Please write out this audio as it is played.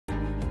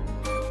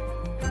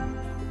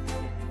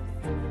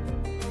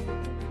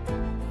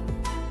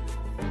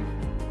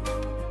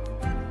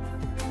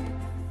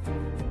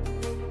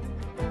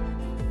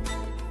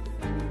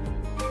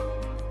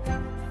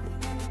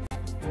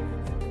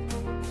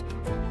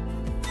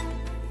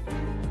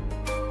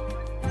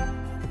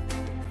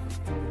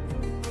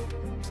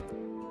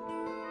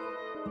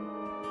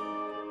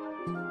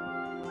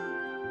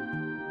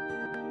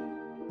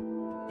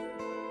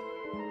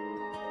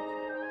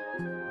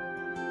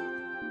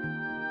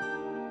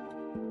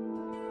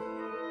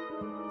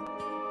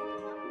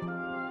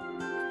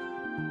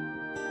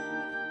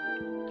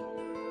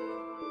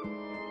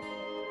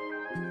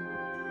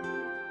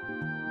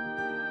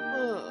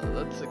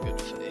That's a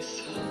good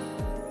face.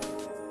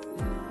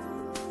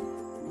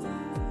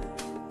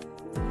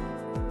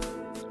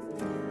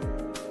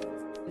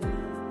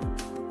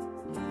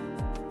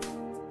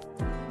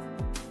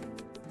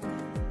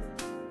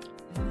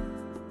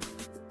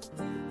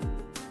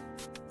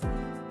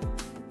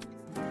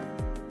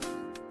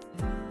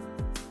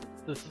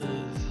 This is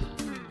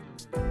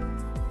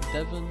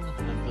Devin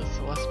and the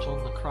Celestial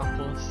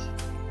Necropolis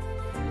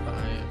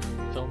by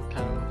Film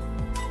Cow,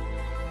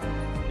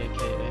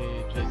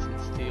 aka Jason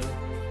Steele.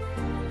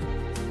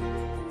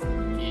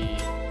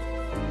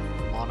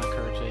 The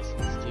moniker Jason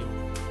Steele.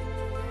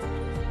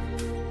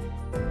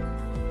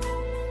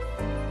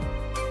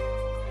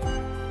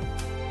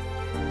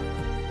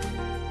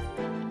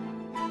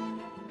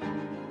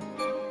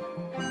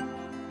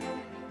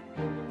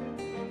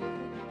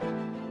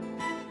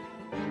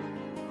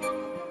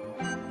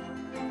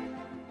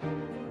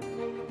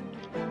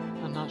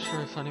 I'm not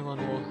sure if anyone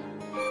will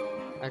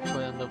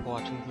actually end up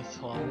watching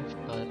this live,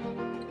 but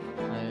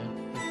I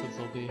think this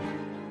will be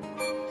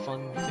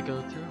fun to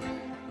go through.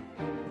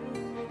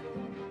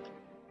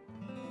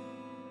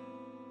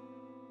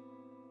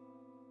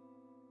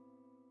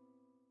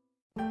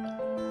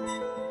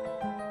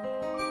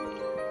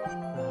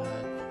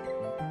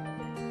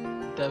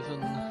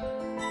 Devin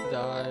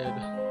died,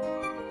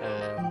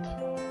 and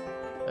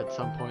at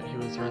some point he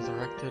was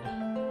resurrected.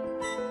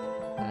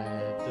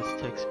 This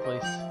takes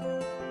place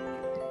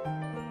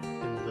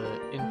in the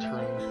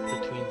interim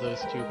between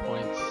those 2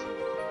 points.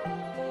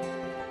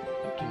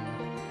 You can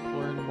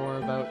learn more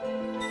about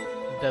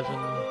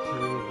Devin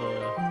through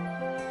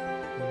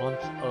the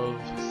month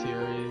of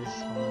series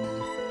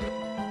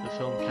on the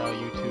Film Cow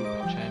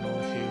YouTube channel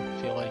if you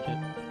feel like it.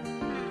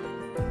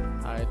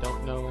 I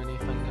don't know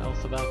anything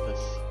else about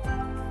this.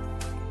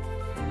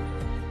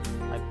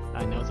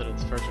 I know that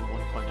it's version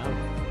 1.0.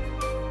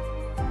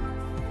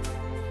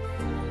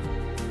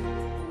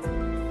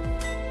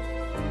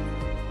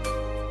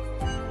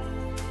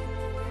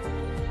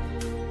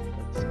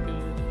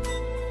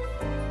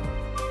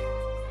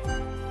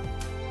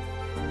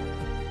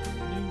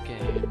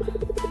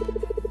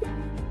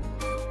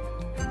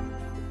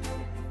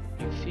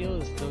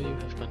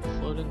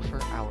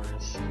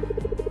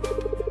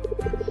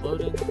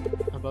 Floating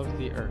above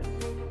the earth,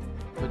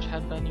 which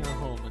had been your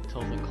home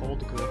until the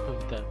cold grip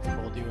of death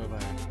pulled you away.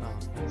 Oh,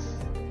 that's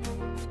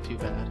too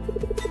bad.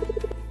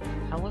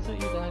 How was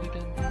it you died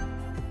again?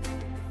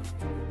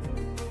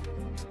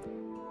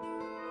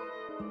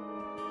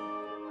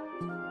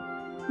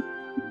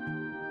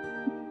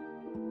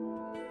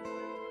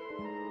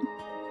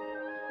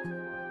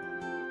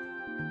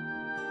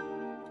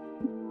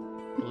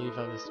 I believe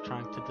I was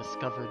trying to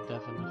discover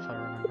Devin, if I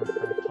remember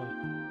correctly.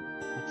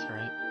 That's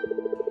right.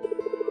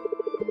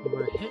 You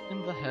were hit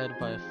in the head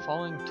by a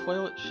falling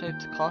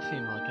toilet-shaped coffee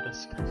mug at a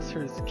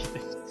Spencer's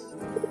Gifts.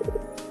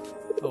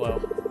 Oh well,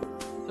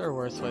 there are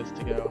worse ways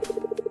to go.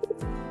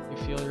 You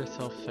feel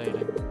yourself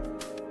fading.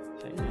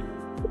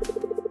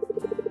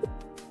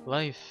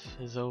 Life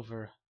is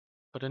over,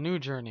 but a new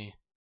journey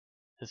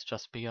has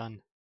just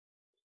begun.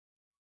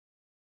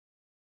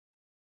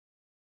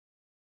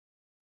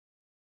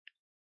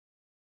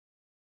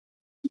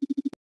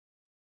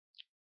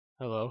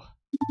 Hello.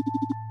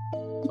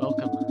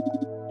 Welcome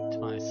to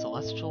my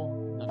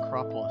celestial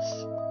necropolis.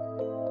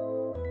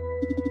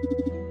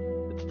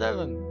 It's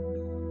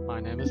Devin. My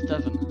name is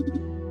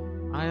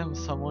Devin. I am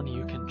someone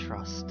you can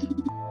trust.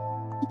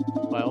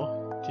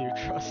 Well, do you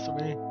trust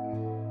me?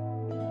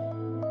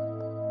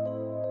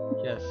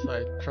 Yes,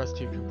 I trust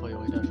you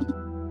completely,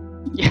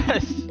 Devin.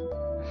 Yes!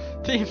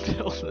 Team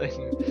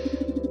building!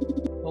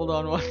 Hold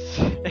on one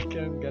sec,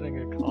 I'm getting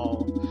a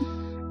call.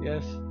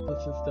 Yes,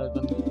 this is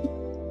Devin.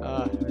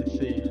 Ah, I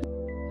see.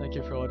 Thank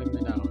you for letting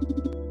me know.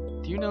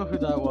 Do you know who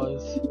that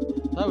was?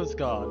 That was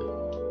God.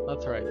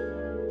 That's right.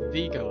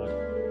 The God.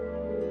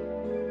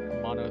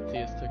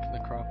 Monotheistic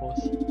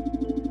necropolis.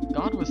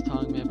 God was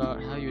telling me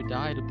about how you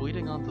died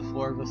bleeding on the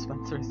floor of a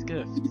Spencer's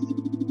Gifts.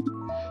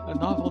 A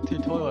novelty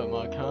toilet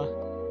mug, huh?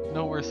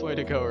 No worse way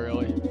to go,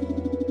 really.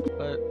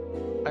 But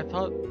I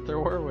thought there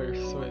were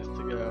worse ways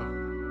to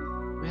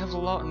go. We have a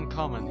lot in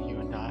common, you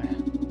and I.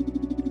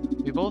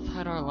 We both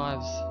had our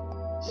lives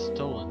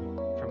stolen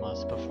from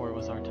us before it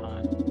was our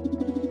time.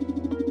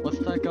 What's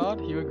that,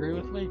 God? You agree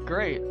with me?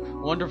 Great!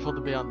 Wonderful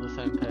to be on the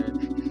same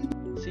page.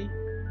 See?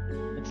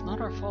 It's not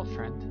our fault,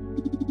 friend.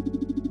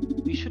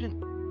 We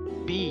shouldn't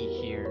be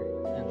here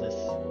in this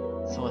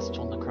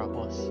celestial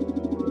necropolis.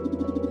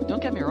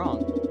 Don't get me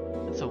wrong.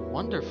 It's a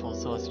wonderful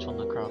celestial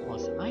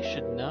necropolis. I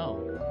should know.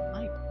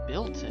 I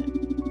built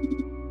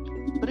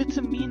it. But it's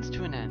a means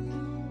to an end.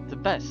 The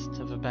best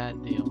of a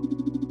bad deal.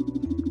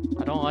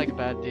 I don't like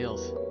bad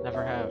deals.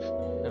 Never have.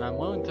 And I'm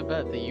willing to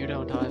bet that you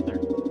don't either.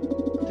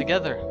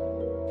 Together,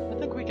 I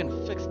think we can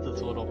fix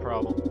this little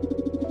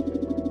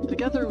problem.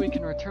 Together we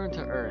can return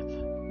to Earth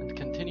and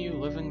continue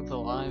living the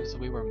lives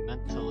we were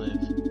meant to live.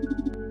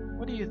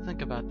 What do you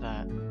think about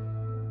that?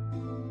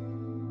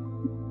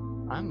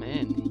 I'm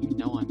in. You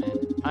know I'm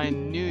in. I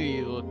knew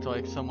you looked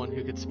like someone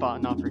who could spot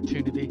an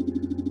opportunity.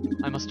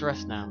 I must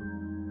rest now.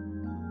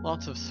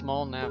 Lots of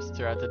small naps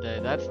throughout the day,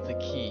 that's the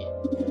key.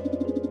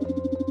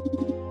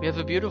 We have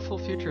a beautiful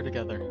future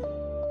together.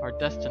 Our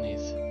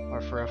destinies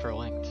are forever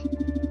linked.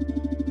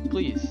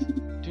 Please,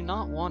 do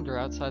not wander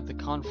outside the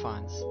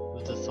confines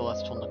of the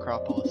celestial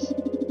necropolis.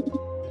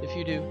 If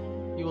you do,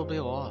 you will be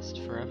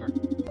lost forever.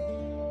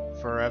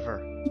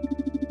 Forever.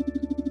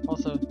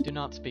 Also, do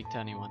not speak to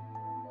anyone.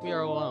 We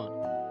are alone.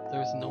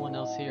 There is no one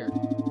else here.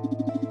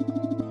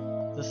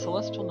 The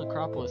celestial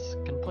necropolis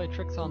can play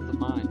tricks on the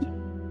mind.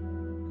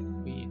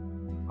 We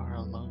are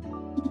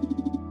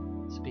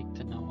alone. Speak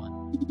to no one.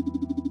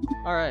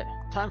 Alright,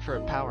 time for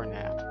a power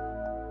nap.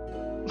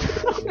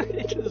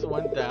 He just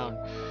went down.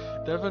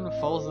 Devin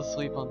falls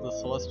asleep on the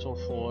celestial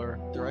floor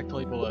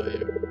directly below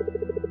you.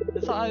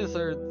 His eyes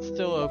are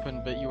still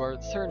open, but you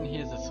are certain he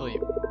is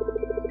asleep.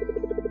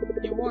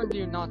 He warned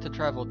you not to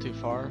travel too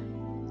far.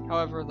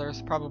 However,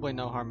 there's probably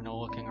no harm in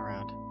looking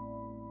around.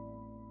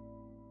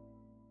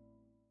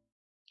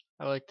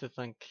 I like to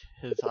think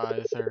his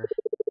eyes are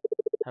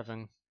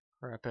having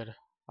rapid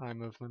eye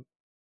movement.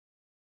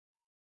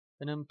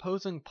 An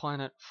imposing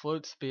planet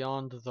floats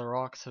beyond the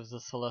rocks of the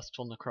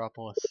celestial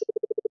necropolis.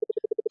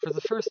 For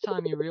the first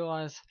time you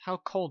realize how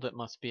cold it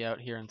must be out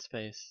here in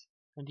space,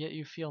 and yet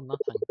you feel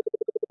nothing.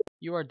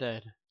 You are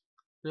dead.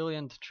 Really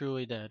and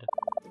truly dead.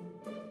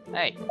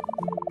 Hey!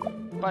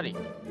 Buddy!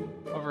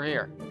 Over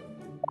here!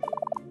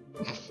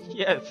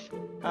 Yes!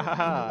 Ha ha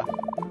ha!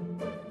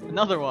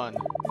 Another one!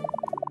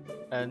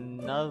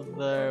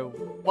 Another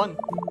one!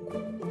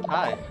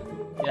 Hi!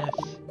 Yes!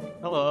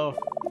 Hello!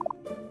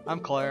 I'm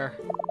Claire.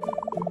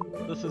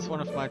 This is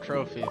one of my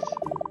trophies.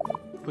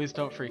 Please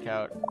don't freak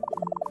out.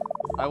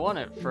 I won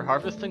it for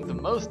harvesting the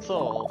most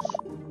souls.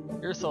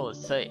 Your soul is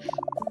safe.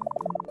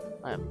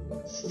 I am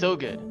so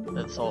good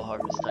at soul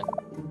harvesting.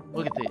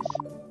 Look at these.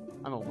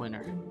 I'm a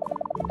winner.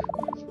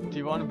 Do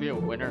you want to be a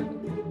winner?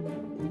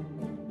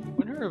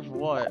 Winner of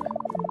what?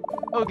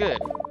 Oh good.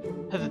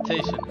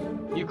 Hesitation.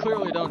 You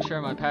clearly don't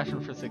share my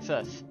passion for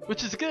success.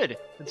 Which is good.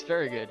 It's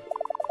very good.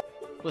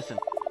 Listen.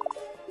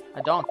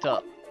 I donked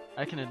up.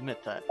 I can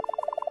admit that.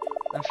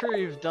 I'm sure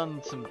you've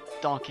done some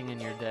donking in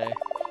your day.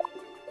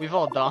 We've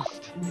all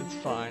donked. It's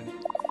fine.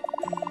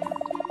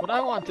 What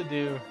I want to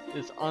do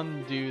is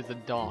undo the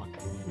donk.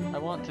 I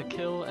want to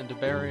kill and to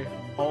bury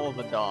all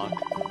the donk.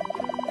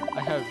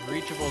 I have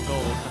reachable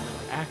goals and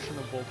an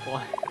actionable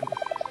plan.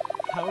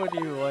 How would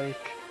you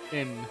like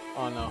in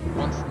on a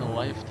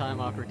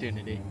once-in-a-lifetime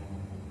opportunity?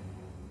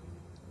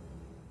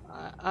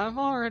 I'm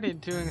already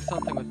doing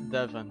something with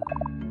Devin.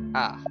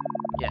 Ah,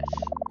 yes.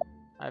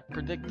 I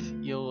predict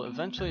you'll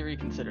eventually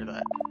reconsider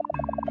that.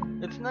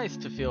 It's nice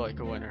to feel like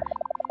a winner.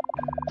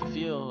 To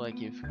feel like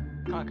you've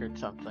conquered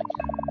something.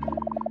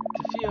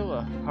 To feel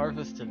a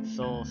harvested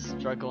soul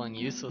struggling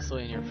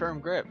uselessly in your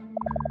firm grip.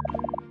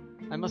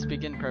 I must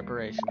begin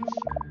preparations.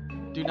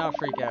 Do not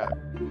freak out.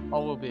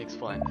 All will be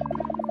explained.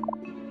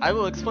 I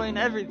will explain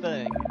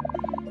everything!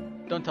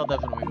 Don't tell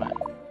Devin we met.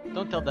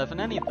 Don't tell Devin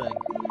anything.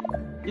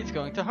 He's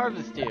going to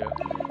harvest you.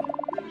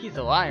 He's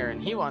a liar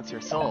and he wants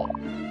your soul.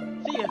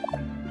 See ya!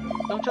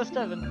 Don't trust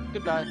Devin.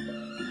 Goodbye.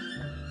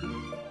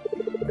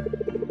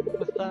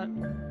 With that,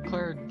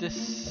 Claire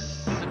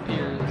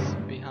disappears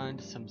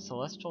behind some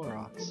celestial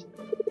rocks.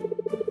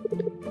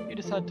 You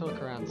decide to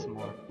look around some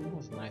more. It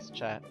was a nice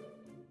chat.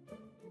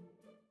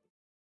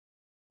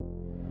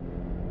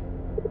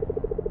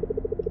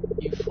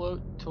 You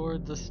float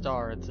toward the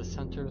star at the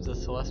center of the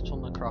celestial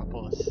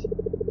necropolis.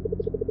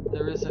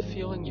 There is a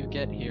feeling you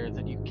get here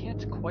that you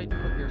can't quite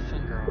put your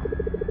finger on,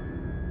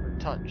 or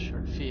touch,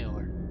 or feel,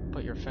 or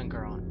put your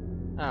finger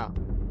on. Oh,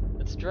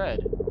 it's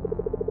dread.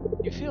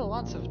 You feel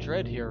lots of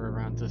dread here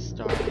around this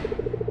star.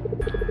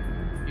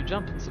 You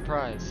jump in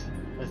surprise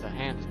as a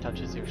hand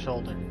touches your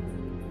shoulder.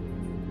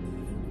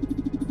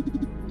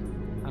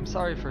 I'm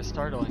sorry for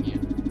startling you.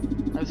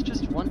 I was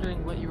just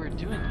wondering what you were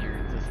doing here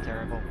in this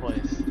terrible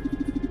place.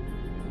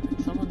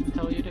 Did someone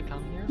tell you to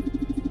come here?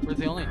 We're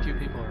the only two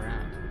people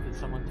around. Did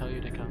someone tell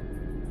you to come?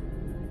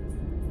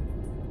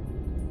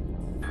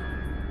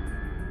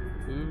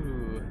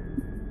 Ooh.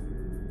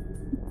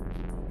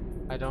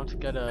 I don't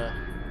get a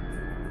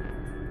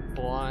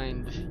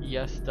blind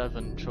yes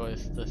Devin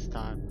choice this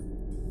time.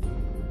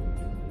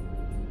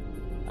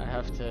 I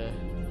have to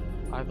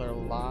either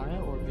lie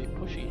or be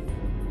pushy.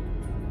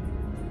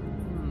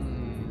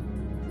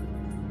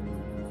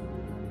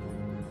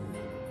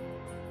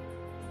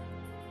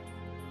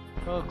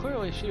 Well,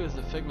 clearly she was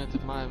a figment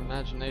of my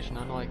imagination,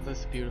 unlike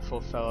this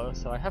beautiful fellow,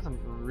 so I haven't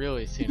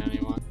really seen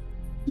anyone.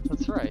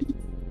 That's right.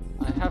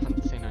 I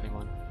haven't seen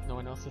anyone. No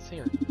one else is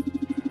here.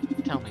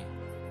 Tell me,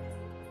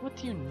 what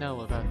do you know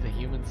about the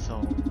human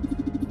soul?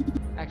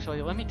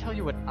 Actually, let me tell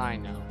you what I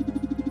know.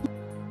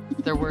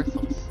 They're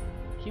worthless.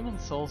 Human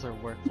souls are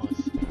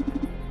worthless.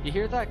 You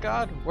hear that,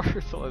 God?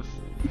 Worthless.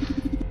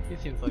 He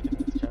seems like a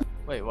nice chap.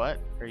 Wait, what?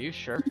 Are you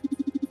sure?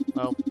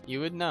 Well, you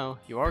would know.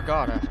 You are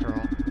God, after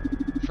all.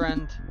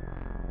 Friend,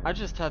 I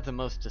just had the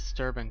most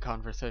disturbing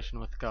conversation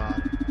with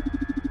God.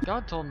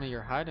 God told me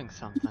you're hiding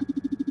something.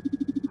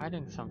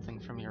 Hiding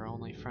something from your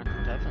only friend,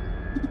 Devin.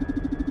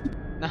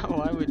 Now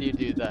why would you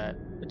do that?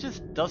 It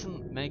just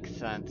doesn't make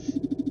sense.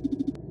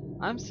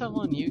 I'm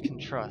someone you can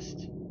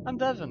trust. I'm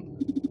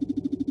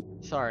Devin.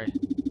 Sorry,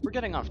 we're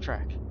getting off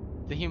track.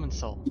 The human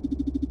soul.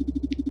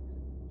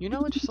 You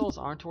know which souls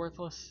aren't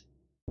worthless?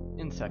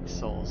 Insect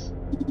souls.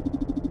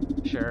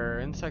 Sure,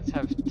 insects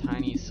have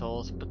tiny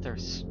souls, but they're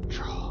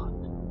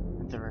strong.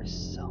 And there are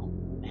so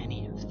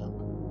many of them.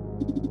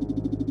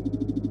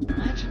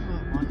 Imagine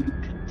what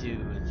one could do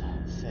with,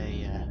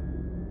 say, a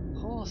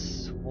whole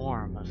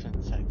swarm of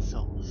insect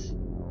souls.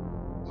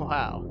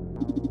 Wow.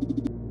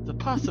 The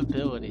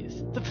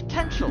possibilities. The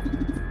potential!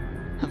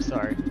 I'm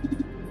sorry.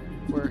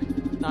 We're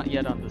not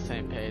yet on the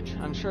same page.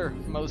 I'm sure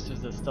most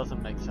of this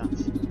doesn't make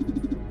sense.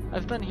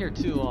 I've been here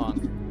too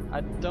long.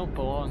 I don't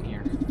belong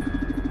here.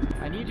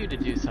 I need you to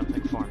do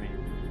something for me.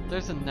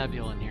 There's a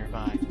nebula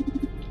nearby.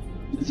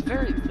 It's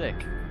very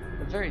thick.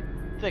 A very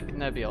thick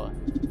nebula.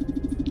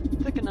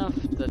 Thick enough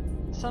that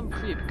some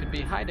creep could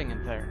be hiding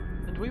in there,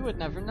 and we would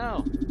never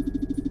know.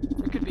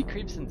 There could be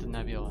creeps in the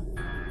nebula.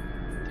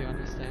 Do you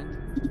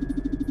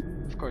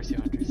understand? Of course you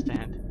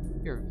understand.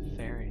 You're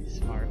very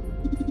smart.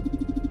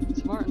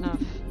 Smart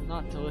enough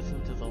not to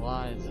listen to the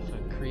lies of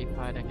a creep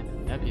hiding in a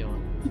nebula.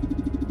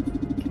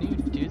 Can you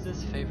do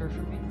this favor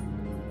for me?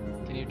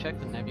 Can you check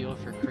the nebula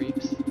for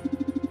creeps?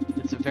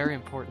 It's a very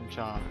important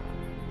job,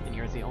 and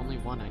you're the only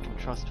one I can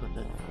trust with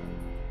it.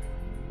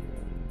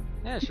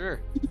 Yeah,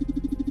 sure.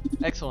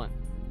 Excellent.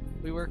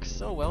 We work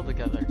so well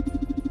together.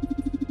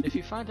 If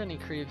you find any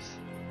creeps,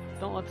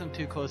 don't let them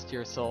too close to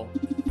your soul.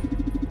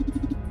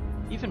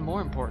 Even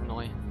more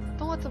importantly,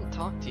 don't let them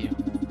talk to you.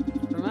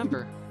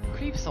 Remember,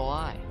 creeps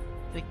lie.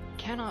 They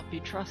cannot be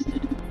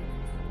trusted.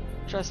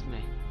 Trust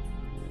me.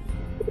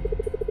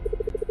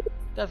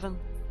 Devin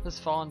has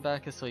fallen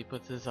back asleep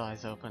with his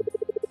eyes open.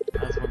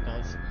 As one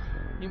does.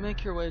 You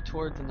make your way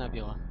toward the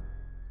nebula.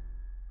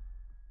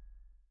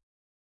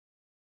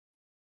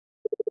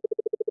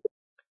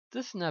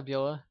 This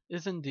nebula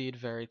is indeed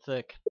very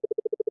thick.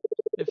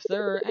 If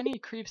there are any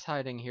creeps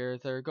hiding here,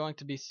 they're going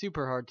to be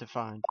super hard to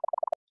find.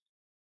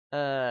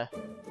 What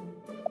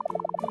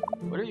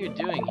are you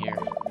doing here?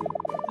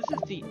 This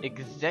is the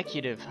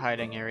executive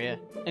hiding area,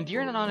 and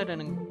you're not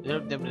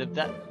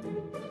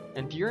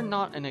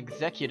an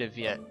executive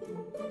yet.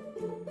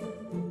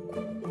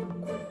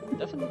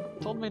 Devin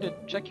told me to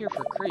check here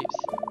for creeps.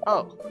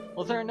 Oh,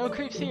 well there are no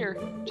creeps here,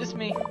 just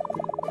me.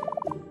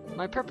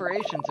 My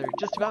preparations are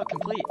just about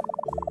complete.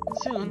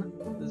 Soon,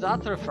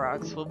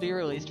 Zath'ra'phrax will be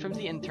released from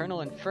the internal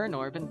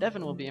Infernorb and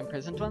Devin will be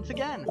imprisoned once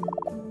again.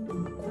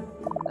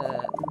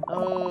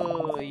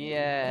 Oh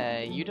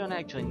yeah, you don't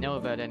actually know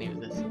about any of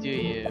this, do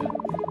you?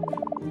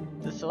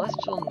 The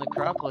Celestial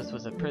Necropolis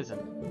was a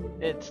prison.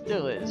 It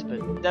still is,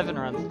 but Devin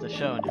runs the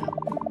show now.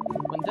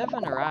 When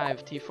Devin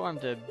arrived, he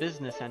formed a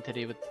business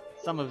entity with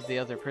some of the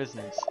other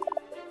prisoners.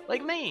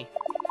 Like me!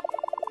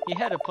 He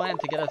had a plan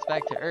to get us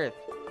back to Earth,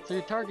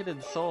 through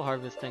targeted soul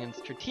harvesting and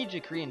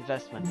strategic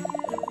reinvestment.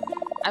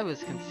 I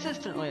was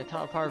consistently a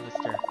top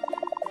harvester.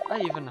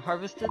 I even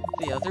harvested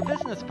the other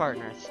business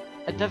partners.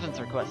 At Devin's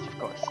request, of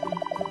course.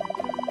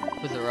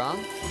 Was it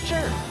wrong?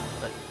 Sure,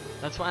 but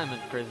that's why I'm in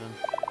prison.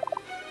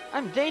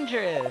 I'm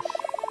dangerous!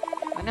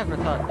 I never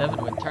thought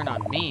Devin would turn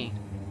on me,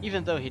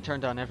 even though he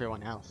turned on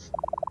everyone else.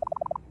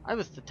 I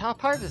was the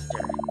top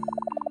harvester.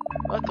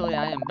 Luckily,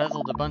 I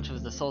embezzled a bunch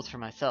of the souls for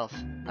myself.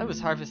 I was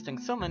harvesting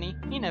so many,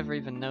 he never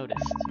even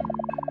noticed.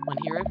 When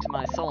he ripped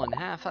my soul in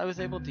half, I was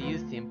able to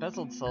use the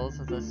embezzled souls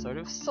as a sort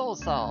of soul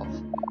salve.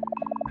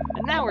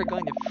 And now we're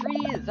going to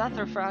free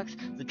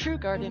Zath'ra'phrax, the true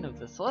guardian of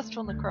the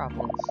Celestial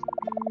Necropolis.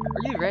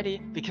 Are you ready?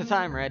 Because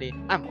I'm ready.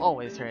 I'm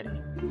always ready.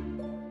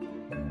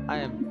 I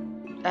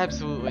am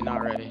absolutely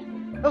not ready.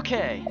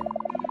 Okay!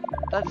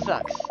 That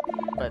sucks.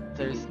 But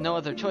there's no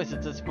other choice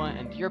at this point,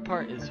 and your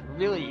part is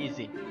really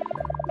easy.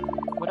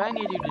 What I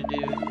need you to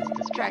do is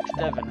distract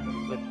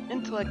Devin with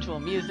intellectual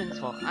musings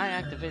while I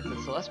activate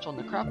the Celestial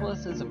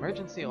Necropolis'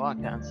 emergency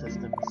lockdown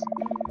systems.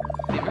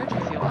 The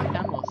emergency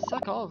lockdown will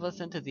suck all of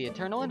us into the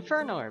Eternal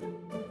Infernorb,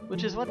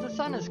 which is what the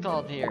sun is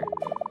called here.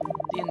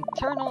 The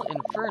Eternal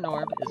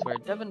Infernorb is where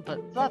Devin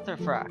put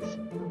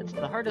Zath'ra'phrax. It's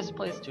the hardest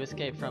place to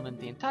escape from in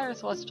the entire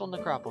Celestial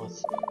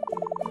Necropolis.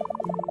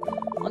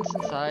 Once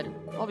inside,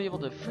 I'll be able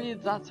to free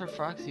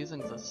Zath'ra'phrax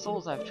using the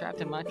souls I've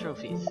trapped in my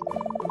trophies.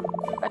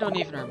 I don't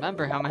even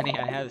remember how many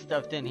I have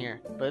stuffed in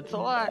here, but it's a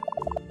lot.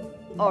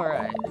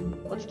 Alright,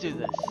 let's do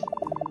this.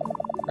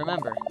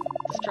 Remember,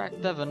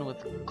 distract Devin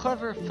with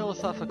clever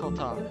philosophical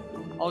talk.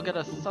 I'll get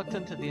us sucked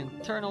into the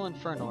Eternal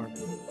Infernorb.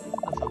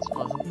 That sounds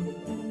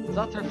pleasant.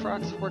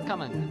 Zath'ra'phrax, we're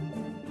coming.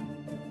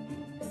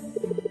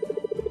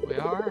 We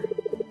are?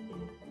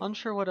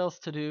 Unsure what else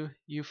to do,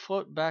 you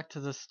float back to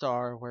the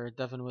star where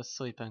Devin was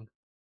sleeping.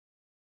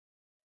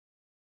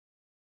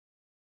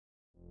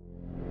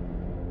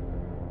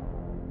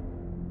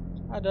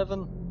 Hi,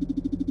 Devin.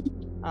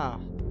 Ah,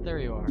 there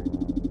you are.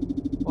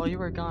 While you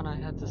were gone, I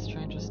had the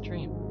strangest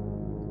dream.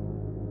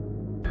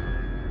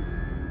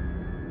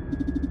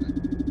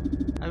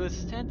 I was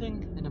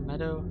standing in a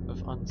meadow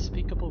of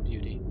unspeakable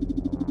beauty.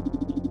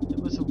 It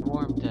was a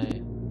warm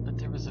day, but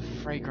there was a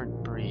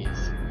fragrant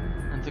breeze,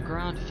 and the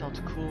ground felt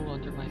cool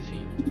under my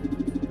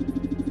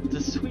feet.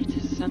 The sweet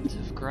scent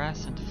of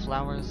grass and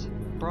flowers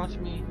brought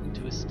me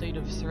into a state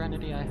of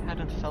serenity I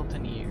hadn't felt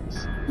in years.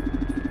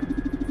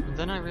 And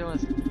then I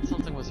realized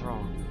something was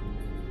wrong.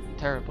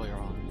 Terribly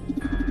wrong.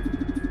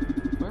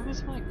 Where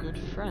was my good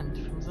friend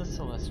from the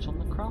celestial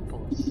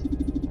necropolis?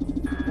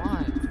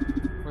 Why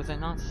were they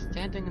not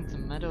standing in the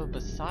meadow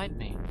beside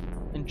me,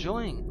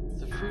 enjoying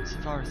the fruits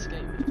of our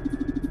escape?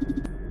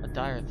 A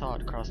dire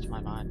thought crossed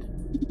my mind.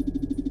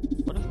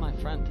 What if my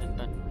friend had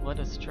been led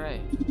astray?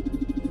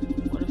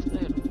 What if they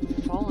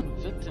had fallen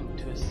victim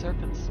to a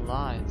serpent's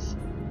lies,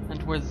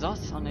 and were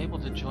thus unable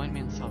to join me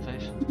in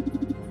salvation?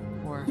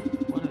 Or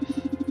what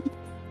if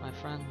my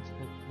friend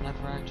had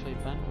never actually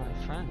been my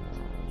friend?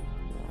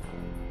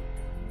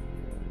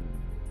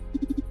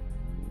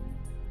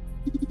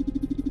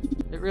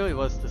 It really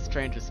was the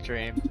strangest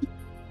dream.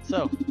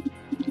 So,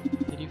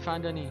 did you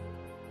find any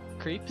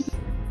creeps?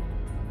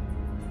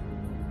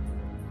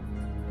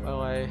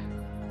 Well, I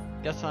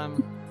guess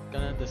I'm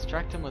gonna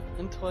distract him with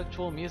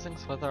intellectual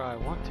musings whether I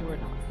want to or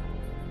not.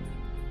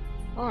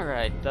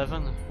 Alright,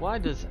 Devin, why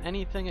does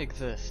anything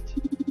exist?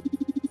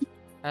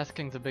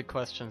 Asking the big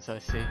questions, I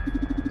see.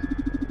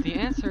 The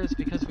answer is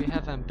because we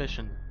have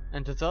ambition,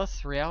 and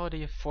thus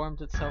reality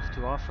formed itself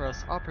to offer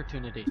us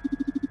opportunity.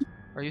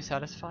 Are you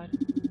satisfied?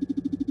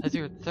 Has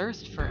your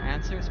thirst for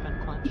answers been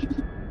quenched?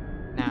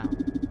 Now,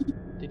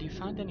 did you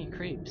find any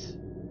creeps?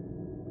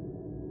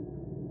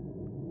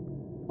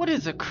 What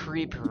is a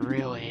creep,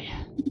 really?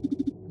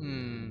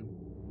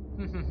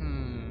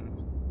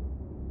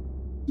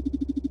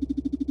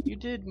 You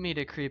did meet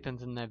a creep in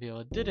the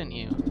nebula, didn't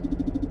you?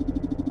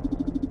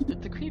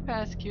 Did the creep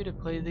ask you to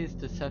play these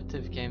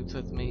deceptive games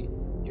with me,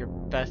 your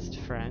best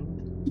friend?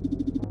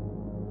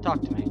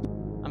 Talk to me.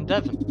 I'm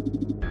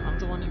Devin. I'm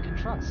the one you can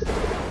trust.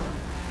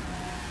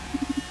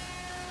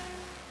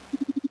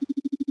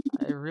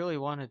 I really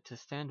wanted to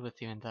stand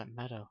with you in that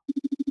meadow.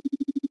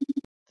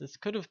 This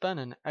could have been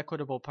an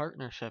equitable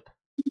partnership.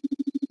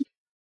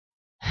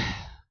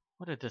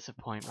 What a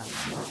disappointment.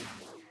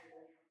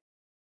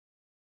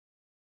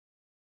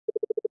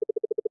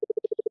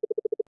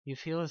 You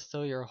feel as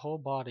though your whole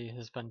body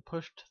has been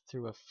pushed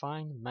through a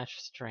fine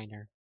mesh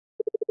strainer.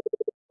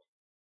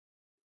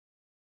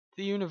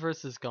 The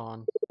universe is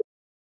gone.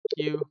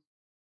 You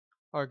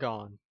are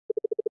gone.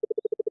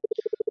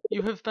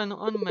 You have been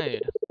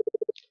unmade,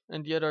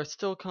 and yet are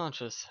still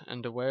conscious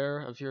and aware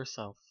of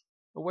yourself,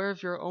 aware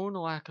of your own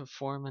lack of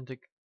form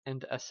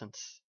and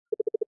essence.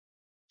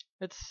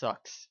 It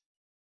sucks.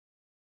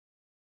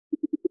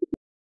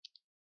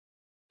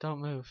 Don't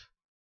move.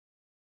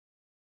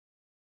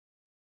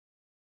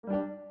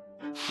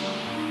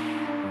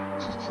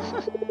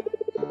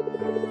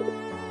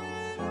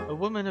 A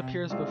woman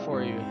appears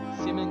before you,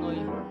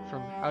 seemingly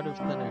from out of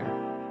thin air.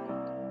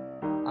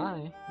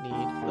 I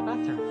need the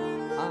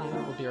bathroom.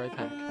 I will be right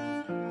back.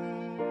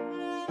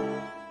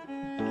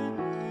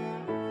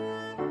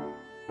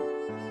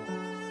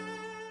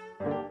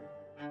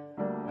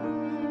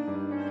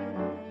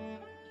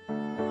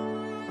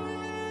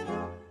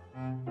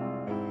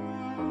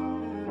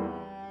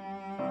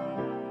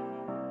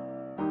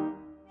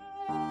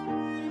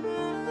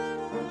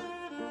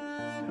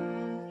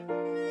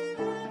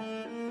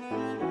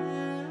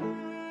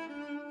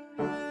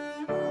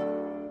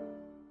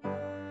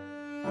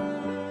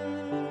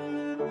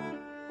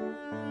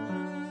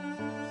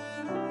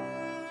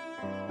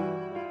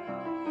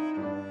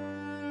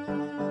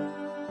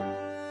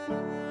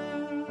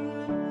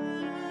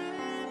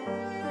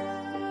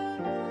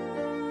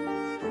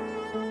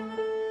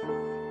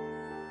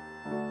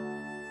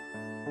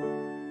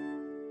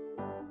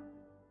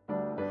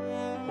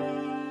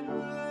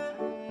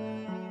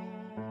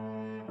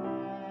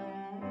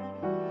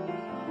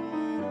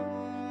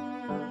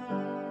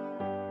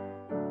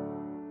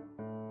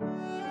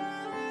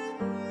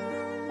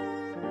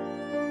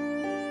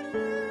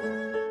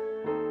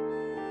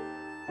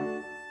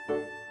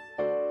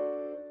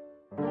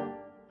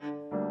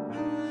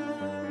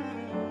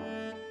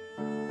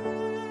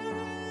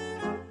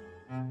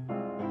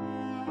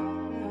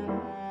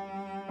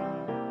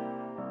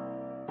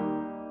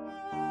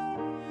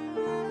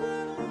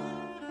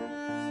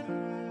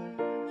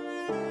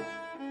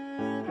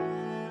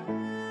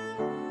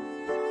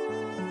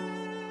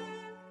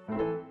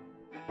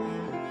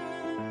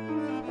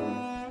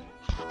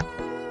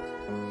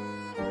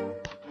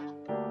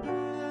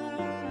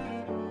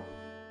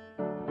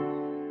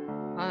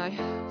 I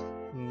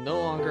no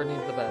longer need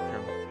the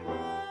bathroom.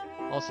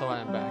 Also, I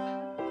am back.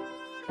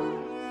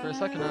 For a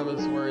second I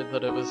was worried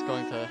that it was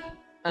going to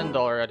end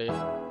already.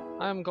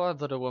 I am glad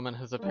that a woman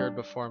has appeared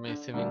before me,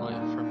 seemingly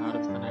from out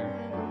of thin air.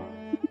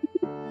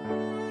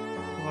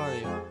 Who are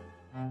you?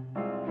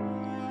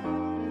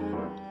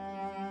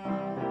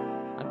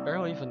 I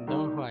barely even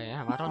know who I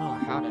am. I don't know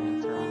how to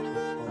answer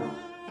untruthfully.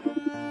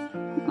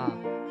 Ah,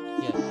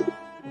 yes,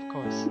 of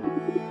course.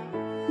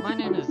 My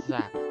name is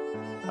Zap.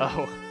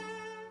 Oh,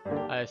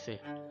 I see.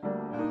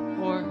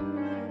 Or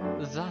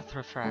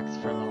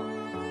Zath'ra'phrax for long.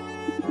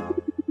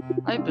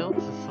 I built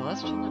the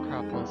celestial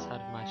necropolis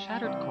out of my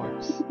shattered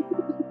corpse.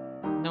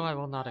 No, I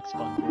will not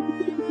explain.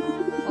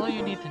 All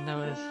you need to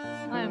know is,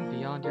 I am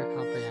beyond your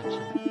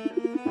comprehension.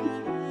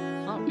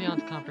 Not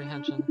beyond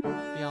comprehension,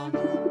 beyond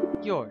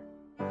your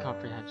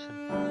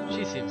comprehension.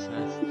 She seems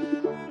nice.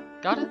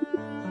 Got it?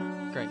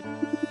 Great.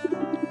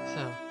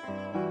 So,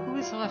 who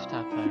is left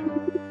out there?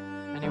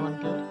 Anyone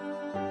good?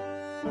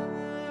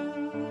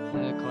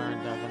 Claire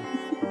and Devin.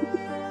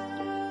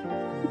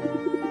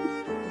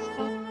 Is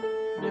that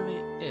really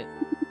it?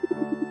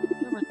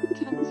 There were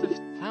tens of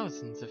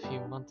thousands a few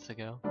months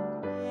ago.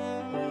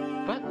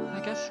 But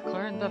I guess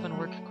Claire and Devin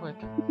work quick.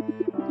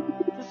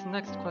 This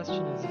next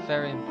question is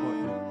very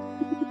important.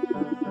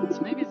 It's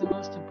maybe the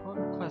most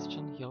important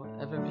question you'll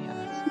ever be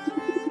asked.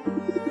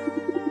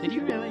 Did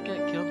you really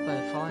get killed by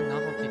a falling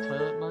novelty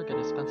toilet mug at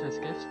a Spencer's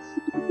Gifts?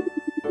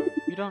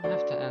 You don't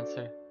have to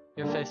answer.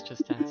 Your face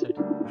just answered.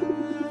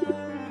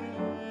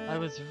 I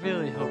was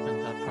really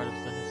hoping that part of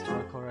the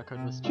historical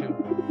record was true.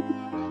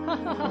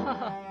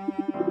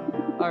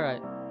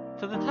 Alright,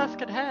 to the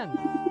task at hand!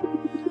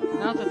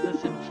 Now that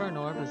this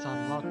Inferno Orb is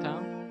on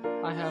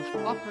lockdown, I have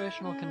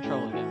operational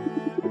control again.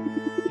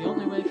 The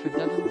only way for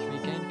Devin to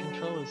regain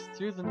control is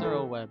through the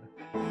neural web.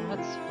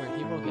 That's where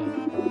he will go.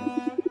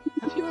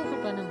 Have you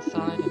ever been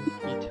inside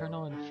an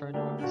Eternal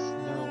Inferno's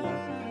neural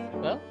web?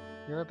 Well,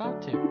 you're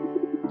about to.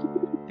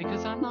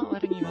 Because I'm not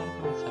letting you out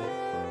of my sight.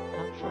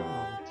 Not for a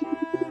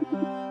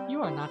moment.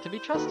 You are not to be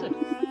trusted.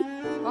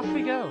 Off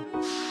we go.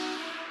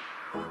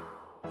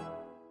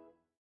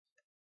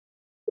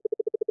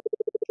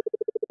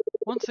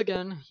 Once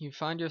again, you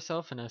find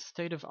yourself in a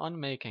state of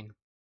unmaking.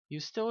 You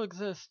still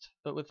exist,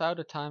 but without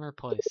a time or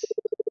place.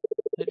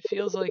 It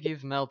feels like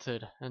you've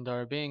melted and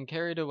are being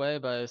carried away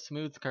by a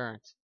smooth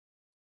current.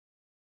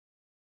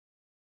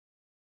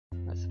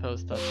 I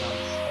suppose that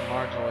sounds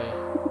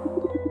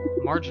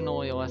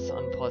marginally less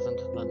unpleasant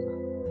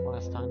than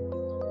last time.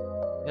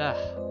 Yeah,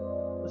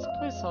 this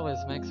place always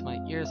makes my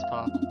ears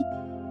pop.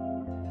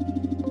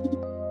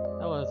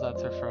 Hello,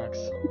 Zath'ra'phrax.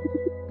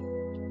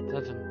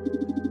 Devin.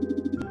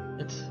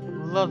 It's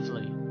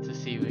lovely to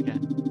see you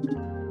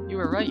again. You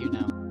were right, you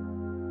know,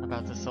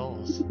 about the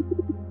souls.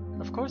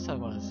 Of course I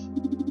was.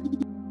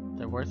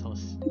 They're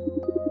worthless.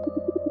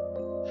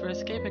 For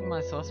escaping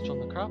my celestial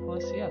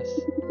necropolis, yes.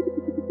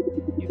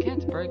 You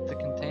can't break the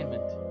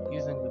containment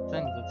using the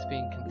thing that's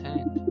being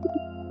contained.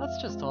 That's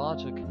just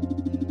logic.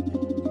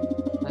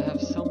 I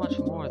have so much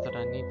more that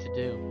I need to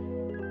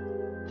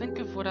do. Think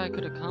of what I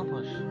could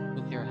accomplish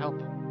with your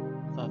help,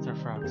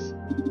 Zath'ra'phrax.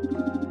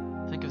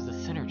 Think of the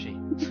synergy.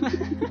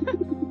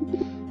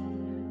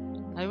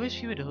 I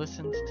wish you had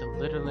listened to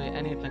literally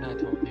anything I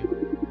told you.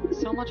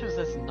 So much of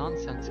this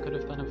nonsense could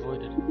have been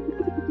avoided.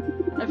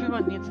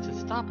 Everyone needs to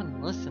stop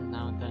and listen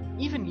now and then,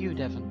 even you,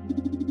 Devin.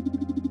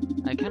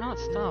 I cannot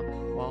stop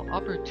while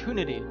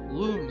opportunity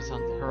looms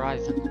on the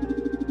horizon,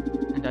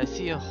 and I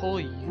see a whole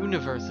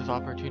universe of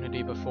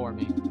opportunity before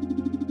me.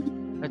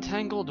 A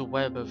tangled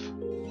web of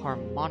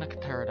harmonic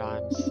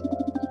paradigms.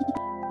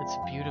 It's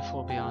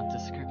beautiful beyond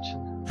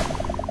description.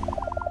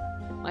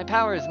 My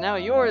power is now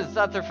yours,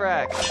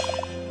 Zath'ra'phrax!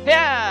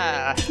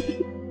 Yeah!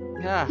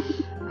 Ah,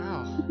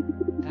 ow.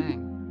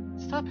 Dang.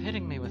 Stop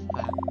hitting me with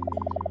that.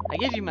 I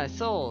gave you my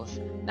souls.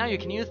 Now you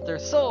can use their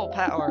soul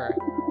power!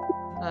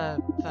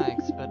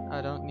 Thanks, but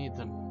I don't need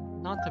them.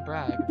 Not to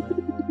brag,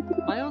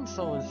 but my own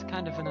soul is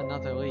kind of in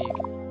another league.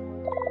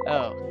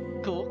 Oh,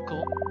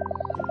 cool.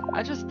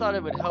 I just thought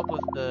it would help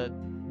with the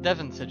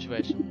Devin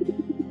situation.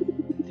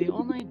 The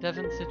only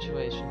Devin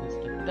situation is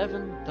that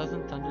Devin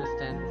doesn't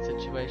understand the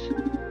situation.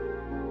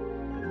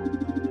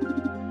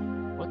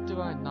 What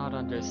do I not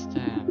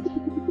understand?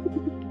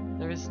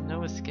 There is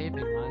no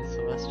escaping my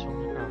celestial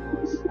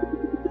necropolis.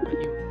 But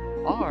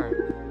you are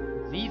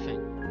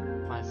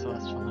leaving my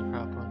celestial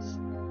necropolis.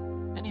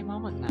 Any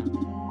moment now.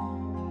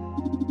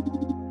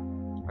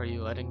 Are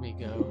you letting me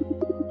go?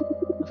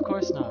 Of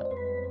course not.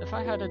 If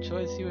I had a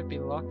choice, you would be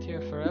locked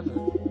here forever.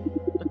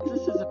 But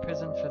this is a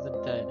prison for the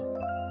dead.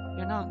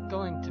 You're not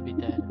going to be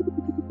dead.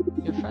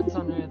 Your friends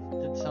on Earth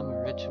did some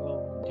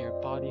ritual, and your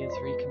body is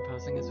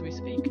recomposing as we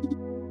speak.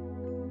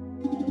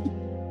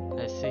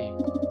 I see.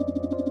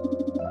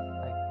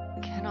 I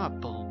cannot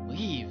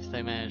believe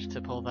they managed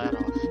to pull that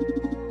off.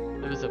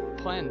 It was a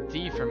plan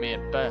D for me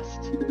at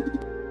best.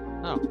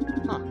 Oh,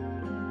 huh.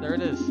 There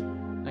it is.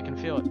 I can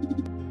feel it.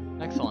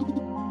 Excellent.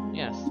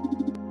 Yes.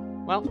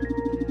 Well,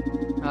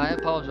 I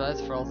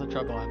apologize for all the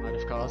trouble I might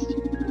have caused.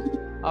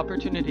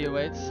 Opportunity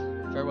awaits.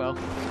 Farewell.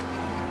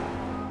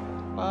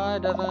 Bye,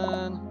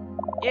 Devin.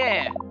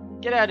 Yeah!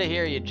 Get out of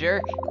here, you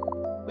jerk!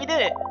 We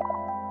did it!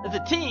 As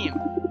a team!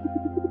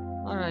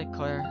 Alright,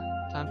 Claire.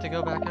 Time to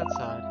go back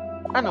outside.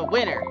 I'm a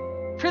winner!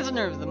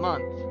 Prisoner of the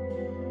month!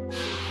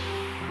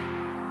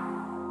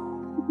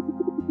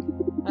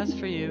 As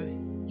for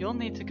you, you'll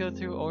need to go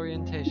through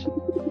orientation.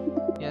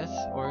 Yes,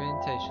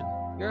 orientation.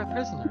 You're a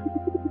prisoner.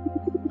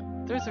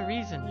 There's a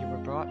reason you were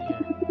brought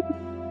here.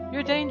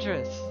 You're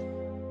dangerous!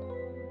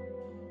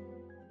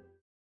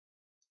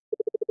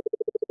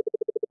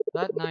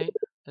 That night,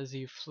 as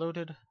you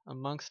floated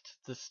amongst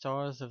the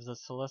stars of the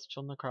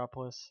celestial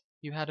necropolis,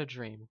 you had a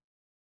dream.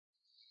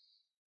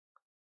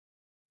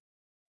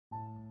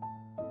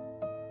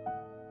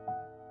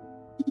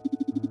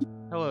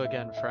 Hello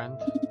again, friend.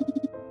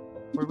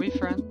 Were we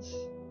friends?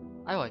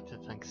 I like to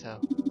think so.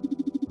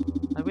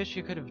 I wish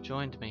you could have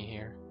joined me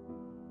here,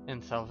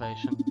 in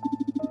salvation.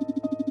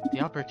 The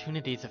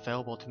opportunities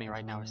available to me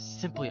right now are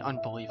simply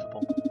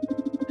unbelievable.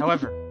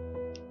 However,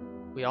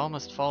 we all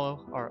must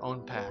follow our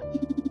own path.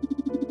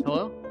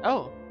 Hello?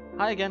 Oh,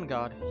 hi again,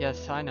 God.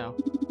 Yes, I know.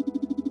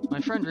 My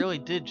friend really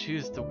did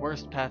choose the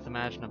worst path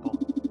imaginable.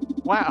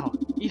 Wow,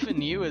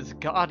 even you as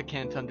God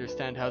can't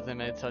understand how they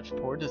made such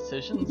poor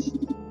decisions?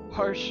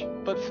 Harsh,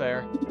 but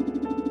fair.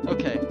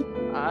 Okay,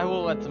 I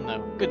will let them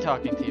know. Good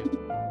talking to you.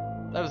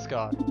 That was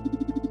God.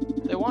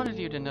 They wanted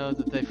you to know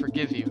that they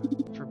forgive you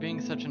for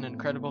being such an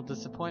incredible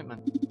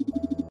disappointment.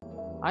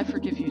 I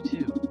forgive you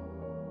too.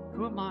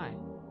 Who am I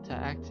to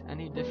act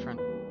any different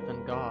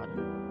than God?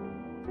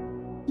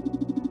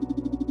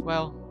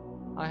 Well,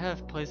 I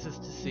have places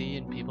to see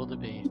and people to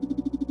be,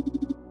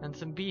 and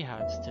some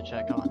beehives to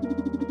check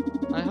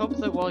on. I hope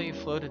that while you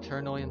float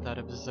eternally in that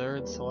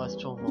absurd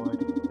celestial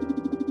void,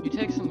 you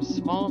take some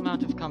small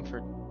amount of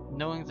comfort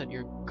knowing that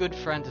your good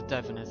friend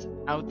Devin is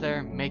out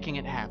there making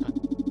it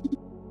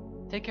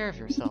happen. Take care of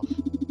yourself,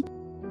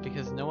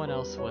 because no one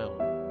else will.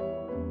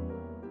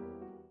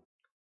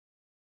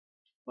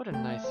 What a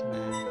nice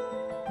man.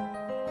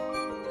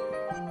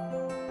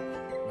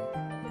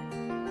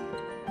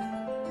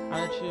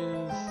 I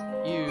choose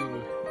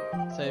you.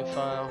 Save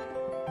file.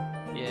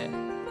 Yeah.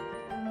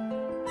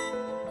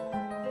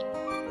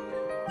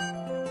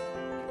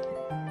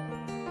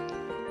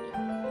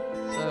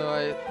 So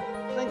I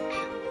think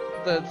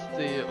that's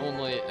the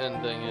only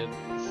ending. It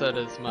said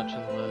as much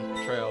in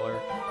the trailer.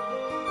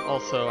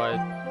 Also, I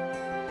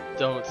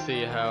don't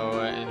see how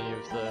any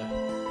of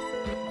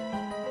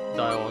the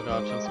dialogue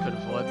options could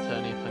have led to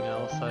anything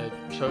else. I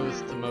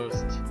chose the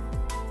most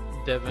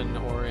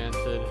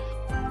Devin-oriented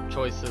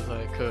choices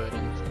I could,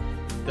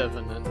 and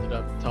Devin ended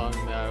up telling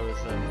me I was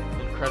an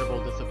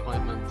incredible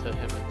disappointment to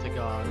him and to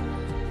God.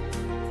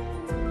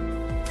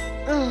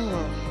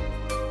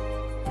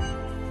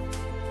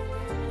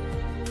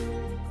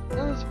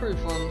 That was pretty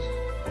fun.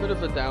 Bit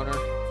of a downer,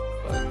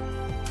 but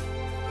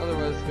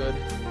otherwise good.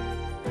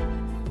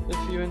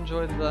 If you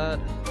enjoyed that,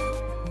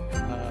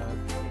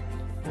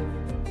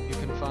 you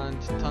can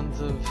find tons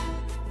of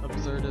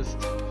absurdist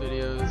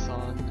videos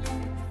on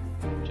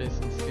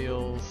Jason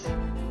Steele's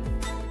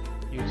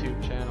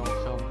YouTube channel,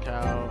 Film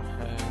Cow,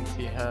 and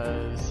he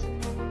has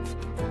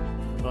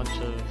a bunch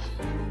of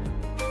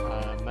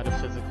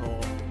metaphysical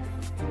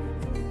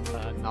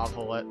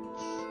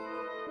novelettes.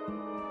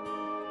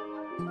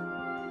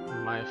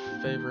 My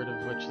favorite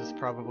of which is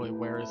probably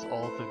Where Is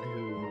All the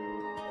Goo?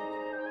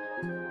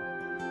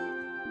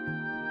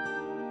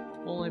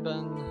 Only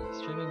been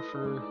streaming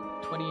for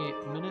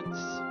 28 minutes,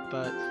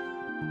 but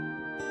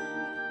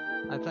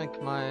I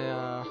think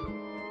my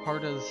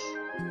heart is,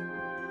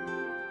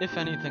 if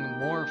anything,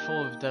 more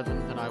full of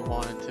Devin than I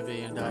want it to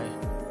be, and I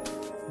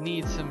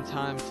need some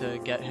time to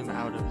get him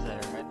out of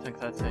there. I think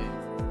that's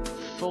a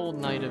full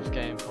night of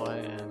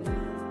gameplay,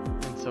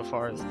 and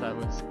insofar as that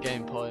was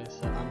gameplay,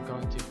 so I'm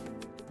going to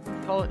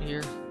call it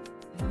here.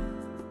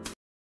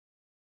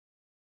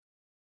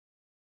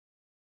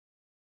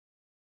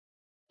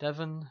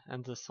 Devin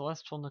and the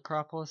Celestial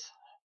Necropolis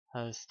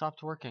has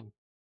stopped working.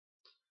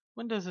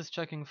 Windows is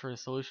checking for a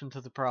solution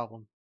to the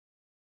problem.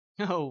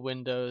 Oh,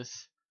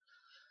 Windows.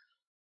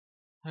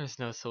 There's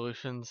no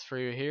solutions for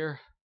you here.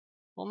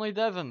 Only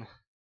Devin.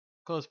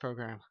 Close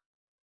program.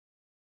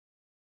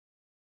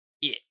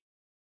 Yeah.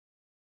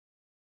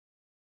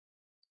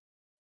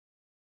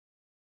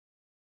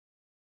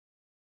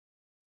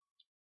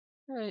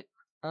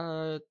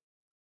 Alright,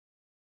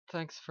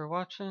 thanks for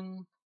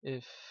watching,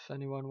 if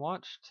anyone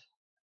watched,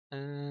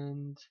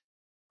 and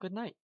good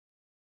night.